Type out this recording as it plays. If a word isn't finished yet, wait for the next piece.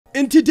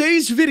In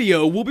today's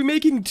video, we'll be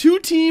making 2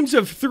 teams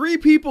of 3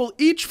 people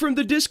each from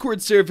the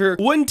Discord server.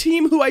 One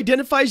team who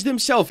identifies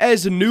themselves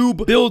as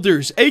noob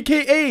builders,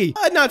 aka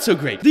not so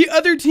great. The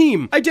other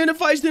team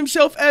identifies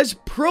themselves as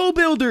pro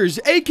builders,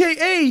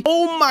 aka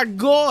oh my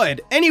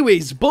god.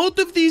 Anyways, both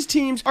of these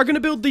teams are gonna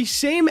build the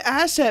same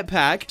asset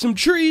pack, some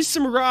trees,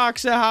 some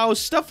rocks, a house,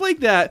 stuff like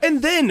that,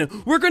 and then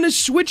we're gonna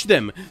switch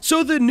them.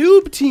 So the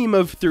noob team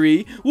of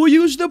 3 will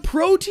use the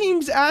pro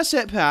team's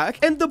asset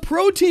pack, and the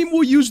pro team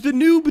will use the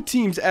noob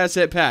team's asset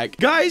pack.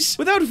 Guys,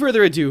 without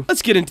further ado,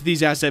 let's get into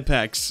these asset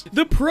packs.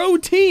 The pro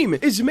team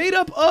is made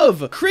up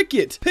of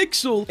Cricket,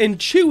 Pixel, and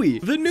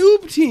Chewy. The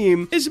noob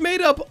team is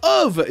made up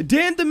of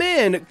Dan the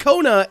Man,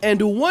 Kona,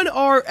 and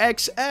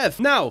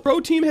 1RXF. Now, pro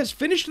team has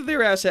finished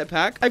their asset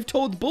pack. I've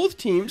told both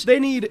teams they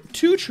need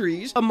 2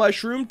 trees, a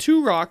mushroom,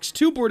 2 rocks,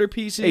 2 border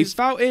pieces, a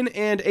fountain,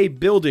 and a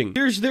building.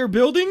 Here's their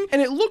building, and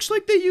it looks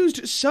like they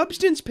used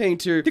Substance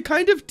Painter to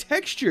kind of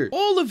texture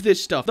all of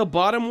this stuff. The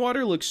bottom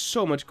water looks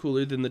so much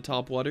cooler than the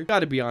top water.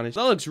 Gotta be honest,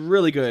 that looks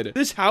really good.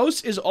 This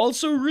house is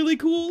also really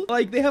cool.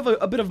 Like, they have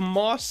a bit of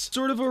moss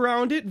sort of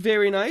around it.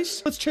 Very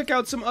nice. Let's check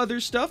out some other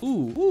stuff.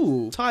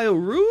 Ooh, tile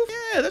roof.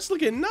 Yeah, that's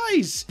looking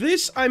nice.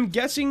 This, I'm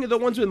guessing the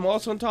ones with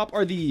moss on top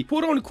are the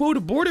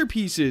quote-unquote border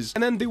pieces,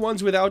 and then the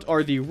ones without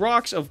are the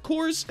rocks, of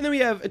course. And then we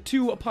have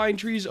 2 pine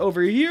trees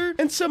over here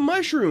and some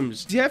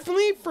mushrooms.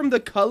 Definitely from the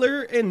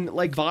color and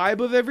like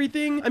vibe of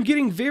everything, I'm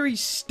getting very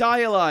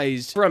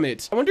stylized from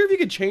it. I wonder if you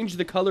could change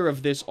the color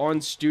of this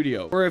on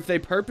studio, or if they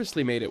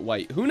purposely made it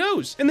white. Who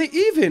knows? And they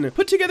even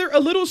put together a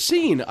little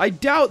scene. I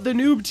doubt the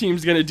noob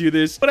team's gonna do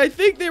this, but I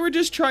think they were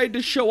just trying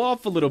to show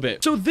off a little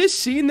bit. So this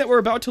scene that we're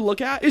about to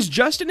look at is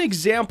just an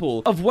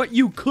example of what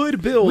you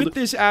could build with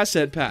this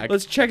asset pack.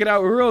 Let's check it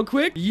out real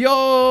quick.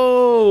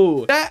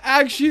 Yo, that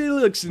actually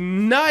looks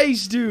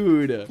nice,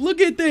 dude.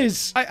 Look at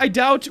this. I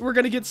doubt we're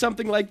gonna get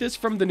something like this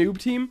from the noob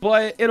team,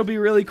 but it'll be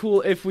really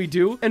cool if we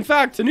do. In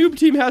fact, the noob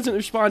team hasn't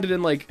responded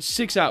in like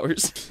 6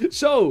 hours.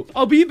 So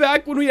I'll be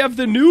back when we have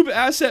the noob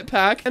asset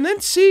pack and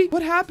then see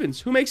what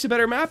happens. Who makes a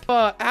better map?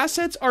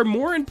 Assets are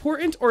more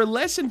important or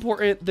less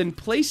important than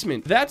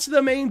placement. That's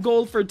the main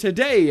goal for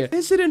today.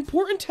 Is it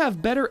important to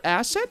have better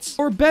assets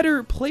or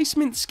better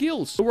placement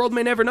skills? The world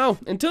may never know.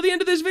 Until the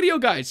end of this video,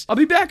 guys, I'll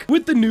be back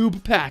with the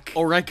noob pack.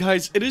 All right,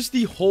 guys, it is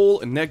the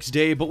whole next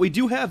day, but we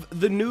do have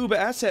the noob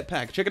asset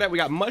pack. Check it out. We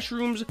got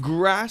mushrooms,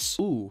 grass.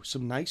 Ooh,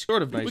 some nice,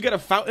 sort of nice. We got a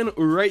fountain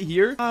right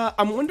here.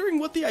 I'm wondering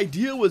what the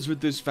idea was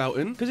with this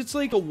fountain, because it's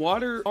like a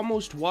water,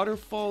 almost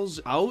waterfalls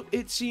out,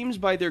 it seems,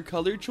 by their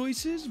color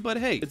choices, but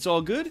hey, it's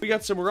all good. We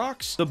got some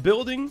rocks, the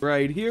building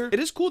right here. It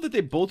is cool that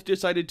they both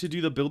decided to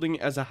do the building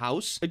as a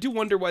house. I do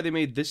wonder why they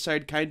made this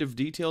side kind of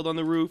detailed on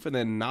the roof and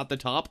then not the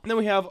top. And then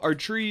we have our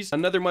trees,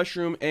 another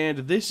mushroom, and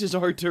this is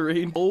our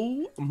terrain.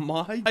 Oh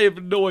my, I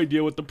have no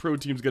idea what the pro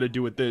team's gonna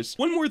do with this.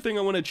 One more thing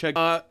I want to check.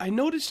 I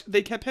noticed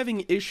they kept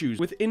having issues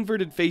with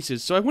inverted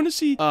faces, so I want to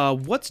see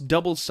what's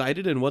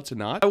double-sided and what's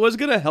not. I was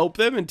gonna help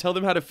them and tell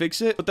them how to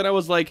fix it, but then I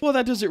was like, well,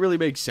 that doesn't really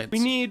make sense. We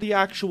need the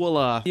actual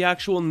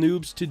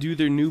noobs to do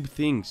their noob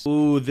things.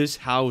 Oh, this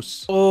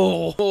house.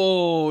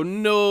 Oh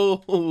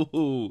no.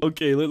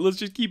 Okay, let's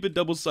just keep it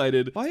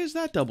double-sided. Why is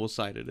that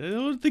double-sided? I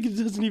don't think it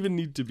doesn't even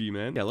need to be,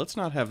 man. Yeah, let's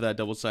not have that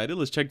double-sided.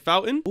 Let's check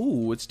fountain.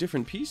 Oh, it's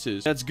different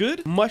pieces. That's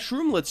good.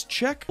 Mushroom, let's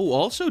check. Oh,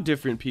 also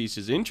different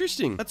pieces.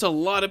 Interesting. That's a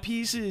lot of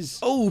pieces.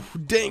 Oh,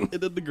 dang.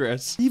 And then the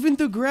grass. Even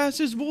the grass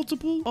is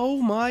multiple.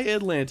 Oh my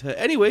Atlanta.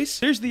 Anyways,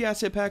 there's the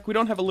asset pack. We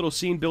don't have a little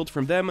scene built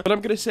from them, but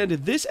I'm gonna send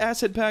this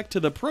asset pack to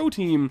the pro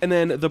team and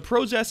then the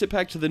pros asset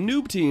pack to the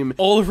noob team.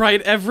 All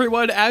right,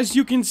 everyone, as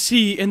you can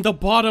see in the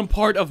bottom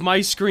part of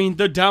my screen,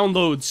 the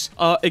downloads.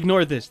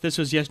 Ignore this. This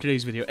was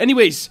yesterday's video.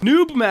 Anyways,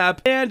 noob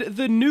map and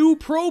the new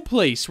pro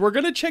place. We're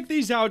gonna check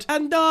these out.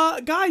 And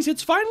guys,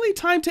 it's finally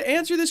time to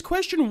answer this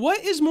question.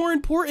 What is more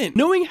important?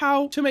 Knowing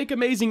how to make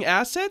amazing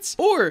assets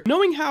or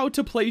knowing how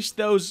to place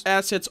those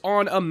assets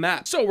on a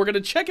map? So we're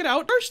gonna check it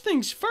out. First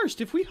things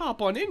first, if we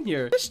hop on in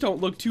here, this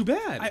don't look too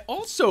bad. I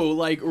also,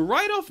 like,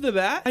 right off the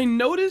bat, I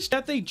noticed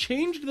that they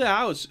changed the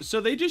house. So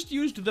they just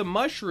used the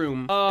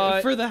mushroom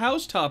for the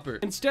house topper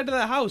instead of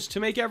the house to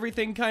make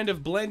everything kind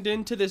of blend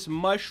into this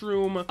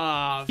mushroom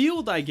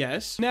field, I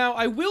guess. Now,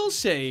 I will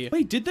say,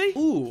 wait, did they?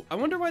 Ooh, I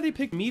wonder why they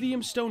picked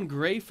medium stone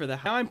gray for the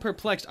house. Now I'm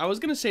perplexed. I was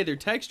gonna say they're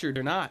textured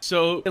or not.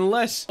 So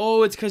unless,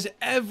 oh, it's because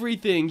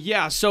everything.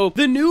 Yeah, so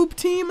the noob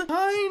team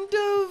kind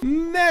of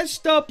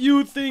messed up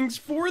few things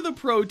for the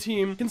pro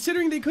team,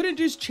 considering they couldn't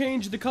just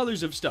change the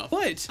colors of stuff.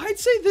 But I'd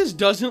say this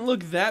doesn't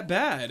look that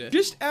bad.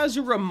 Just as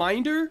a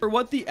reminder for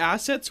what the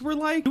assets were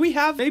like, do we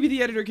have, maybe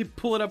the editor could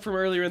pull it up from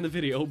earlier in the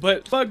video,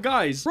 but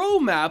guys, pro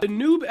map, the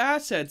noob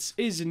assets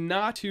is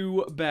not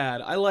too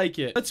bad. I like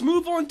it. Let's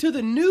move on to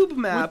the noob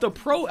map with the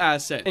pro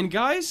asset. And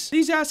guys,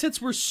 these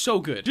assets were so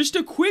good. Just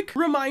a quick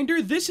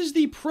reminder, this is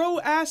the pro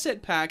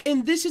asset pack,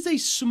 and this is a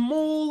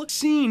small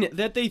scene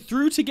that they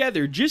threw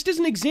together just as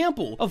an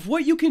example of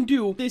what you can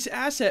do with this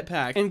asset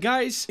pack. And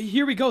guys,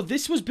 here we go.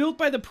 This was built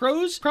by the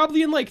pros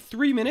probably in like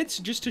 3 minutes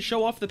just to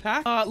show off the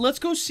pack. Let's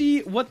go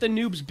see what the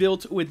noobs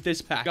built with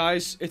this pack.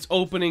 Guys, it's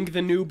opening the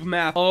noob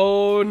map. Oh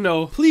Oh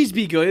no, please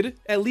be good,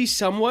 at least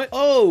somewhat.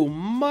 Oh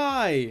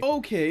my.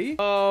 Okay.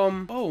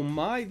 Oh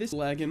my, this is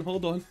lagging.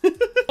 Hold on.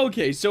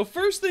 Okay, so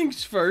first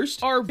things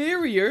first, our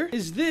barrier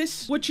is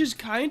this, which is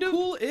kind of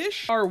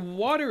cool-ish. Our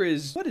water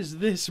is, what is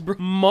this, bro?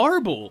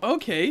 Marble.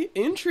 Okay,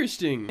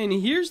 interesting. And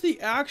here's the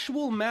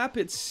actual map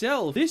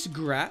itself. This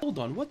grass, hold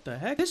on, what the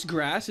heck? This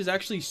grass is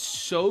actually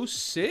so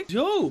sick.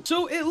 Dope.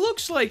 So it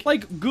looks like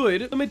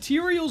good. The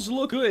materials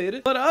look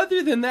good, but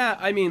other than that,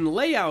 I mean,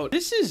 layout,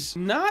 this is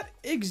not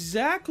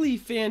exactly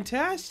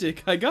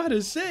fantastic, I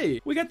gotta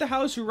say. We got the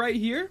house right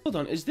here. Hold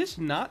on, is this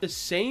not the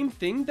same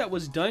thing that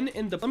was done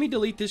in the, let me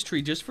delete this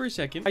tree just for a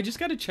second. I just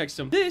gotta check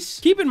something. This,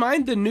 keep in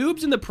mind, the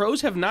noobs and the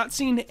pros have not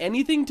seen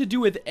anything to do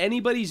with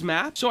anybody's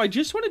map, so I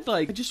just wanted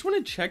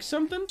to check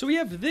something. So we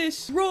have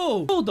this,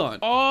 bro, hold on.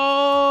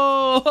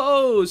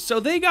 Oh, so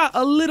they got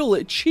a little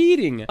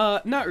cheating.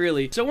 Not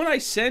really. So when I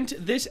sent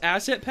this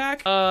asset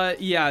pack,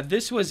 yeah,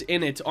 this was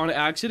in it on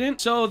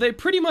accident. So they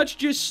pretty much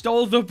just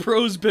stole the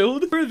pros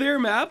build for their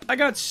map. I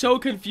got so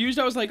confused.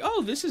 I was like,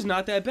 oh, this is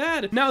not that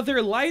bad. Now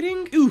their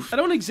lighting, oof, I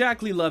don't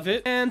exactly love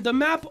it. And the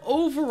map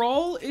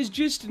overall is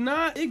just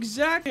not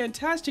exact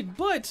fantastic,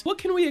 but what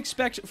can we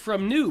expect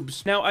from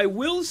noobs? Now, I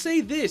will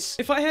say this.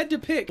 If I had to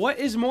pick what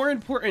is more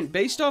important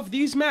based off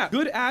these maps,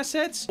 good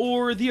assets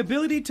or the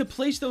ability to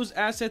place those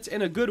assets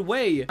in a good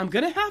way, I'm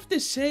gonna have to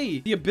say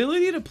the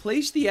ability to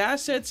place the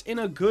assets in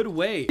a good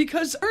way.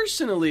 Because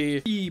personally,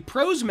 the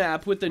pros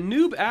map with the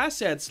noob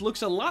assets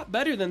looks a lot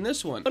better than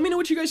this one. Let me know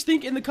what you guys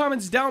think in the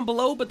comments down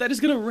below, but that is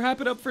gonna wrap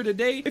it up for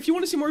today. If you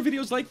want to see more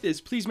videos like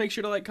this, please make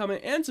sure to like,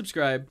 comment, and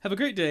subscribe. Have a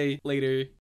great day. Later.